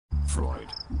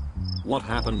Freud. What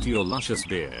happened to your luscious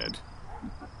beard?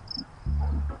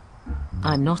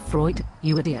 I'm not Freud,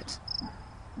 you idiot.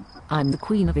 I'm the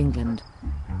Queen of England.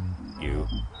 You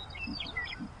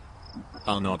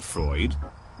are not Freud?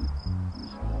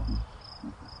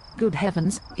 Good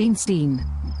heavens, Einstein.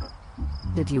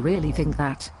 Did you really think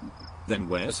that? Then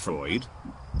where's Freud?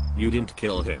 You didn't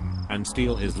kill him and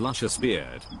steal his luscious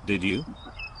beard, did you?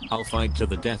 I'll fight to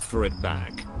the death for it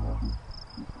back.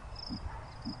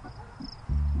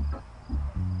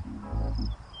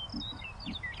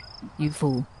 You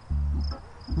fool.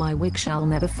 My wig shall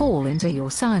never fall into your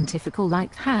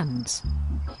scientifical-like hands.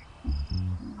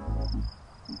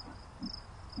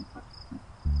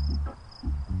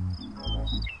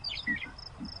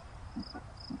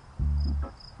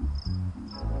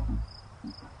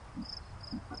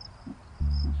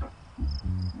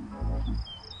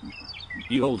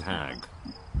 You old hag.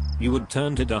 You would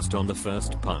turn to dust on the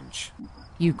first punch.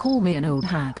 You call me an old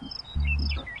hag?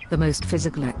 The most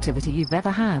physical activity you've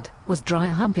ever had was dry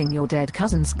humping your dead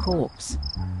cousin's corpse.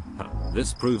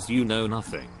 This proves you know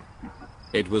nothing.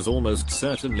 It was almost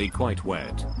certainly quite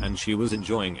wet, and she was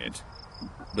enjoying it.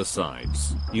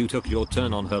 Besides, you took your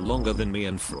turn on her longer than me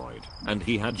and Freud, and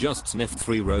he had just sniffed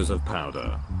 3 rows of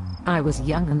powder. I was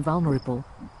young and vulnerable.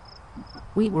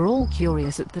 We were all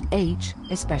curious at that age,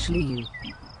 especially you.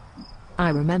 I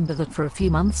remember that for a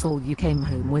few months all you came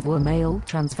home with were male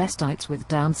transvestites with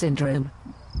Down syndrome.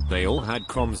 They all had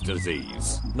Crohn's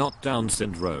disease, not Down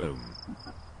syndrome.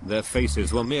 Their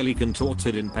faces were merely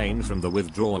contorted in pain from the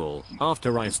withdrawal,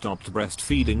 after I stopped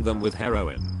breastfeeding them with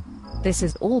heroin. This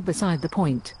is all beside the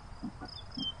point.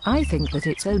 I think that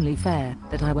it's only fair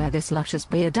that I wear this luscious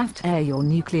beard after your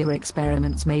nuclear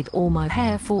experiments made all my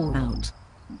hair fall out.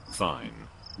 Fine.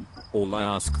 All I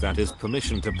ask that is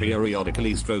permission to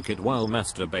periodically stroke it while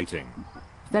masturbating.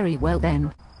 Very well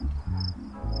then.